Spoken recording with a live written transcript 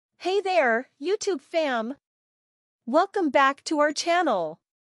Hey there, YouTube fam! Welcome back to our channel.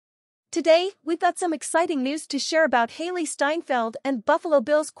 Today, we've got some exciting news to share about Hailee Steinfeld and Buffalo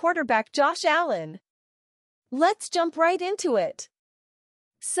Bills quarterback Josh Allen. Let's jump right into it.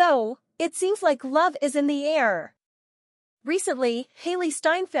 So, it seems like love is in the air. Recently, Hailee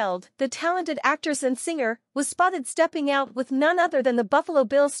Steinfeld, the talented actress and singer, was spotted stepping out with none other than the Buffalo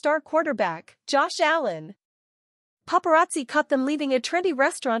Bills star quarterback, Josh Allen. Paparazzi caught them leaving a trendy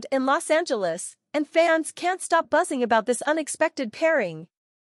restaurant in Los Angeles, and fans can't stop buzzing about this unexpected pairing.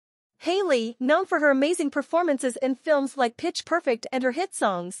 Hailee, known for her amazing performances in films like Pitch Perfect and her hit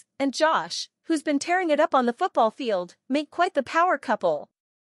songs, and Josh, who's been tearing it up on the football field, make quite the power couple.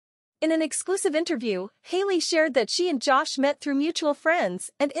 In an exclusive interview, Hailee shared that she and Josh met through mutual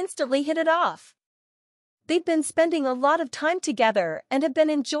friends and instantly hit it off. They've been spending a lot of time together and have been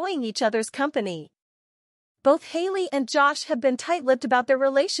enjoying each other's company. Both Hailee and Josh have been tight-lipped about their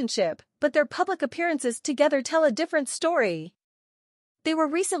relationship, but their public appearances together tell a different story. They were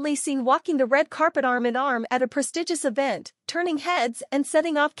recently seen walking the red carpet arm in arm at a prestigious event, turning heads and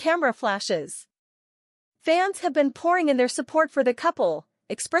setting off camera flashes. Fans have been pouring in their support for the couple,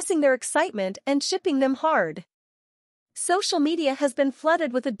 expressing their excitement and shipping them hard. Social media has been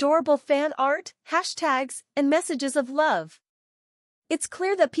flooded with adorable fan art, hashtags, and messages of love. It's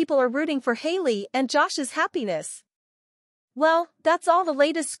clear that people are rooting for Hailee and Josh's happiness. Well, that's all the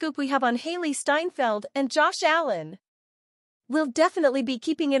latest scoop we have on Hailee Steinfeld and Josh Allen. We'll definitely be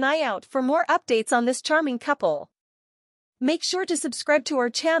keeping an eye out for more updates on this charming couple. Make sure to subscribe to our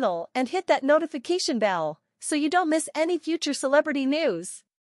channel and hit that notification bell so you don't miss any future celebrity news.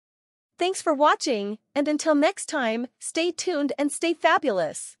 Thanks for watching, and until next time, stay tuned and stay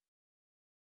fabulous.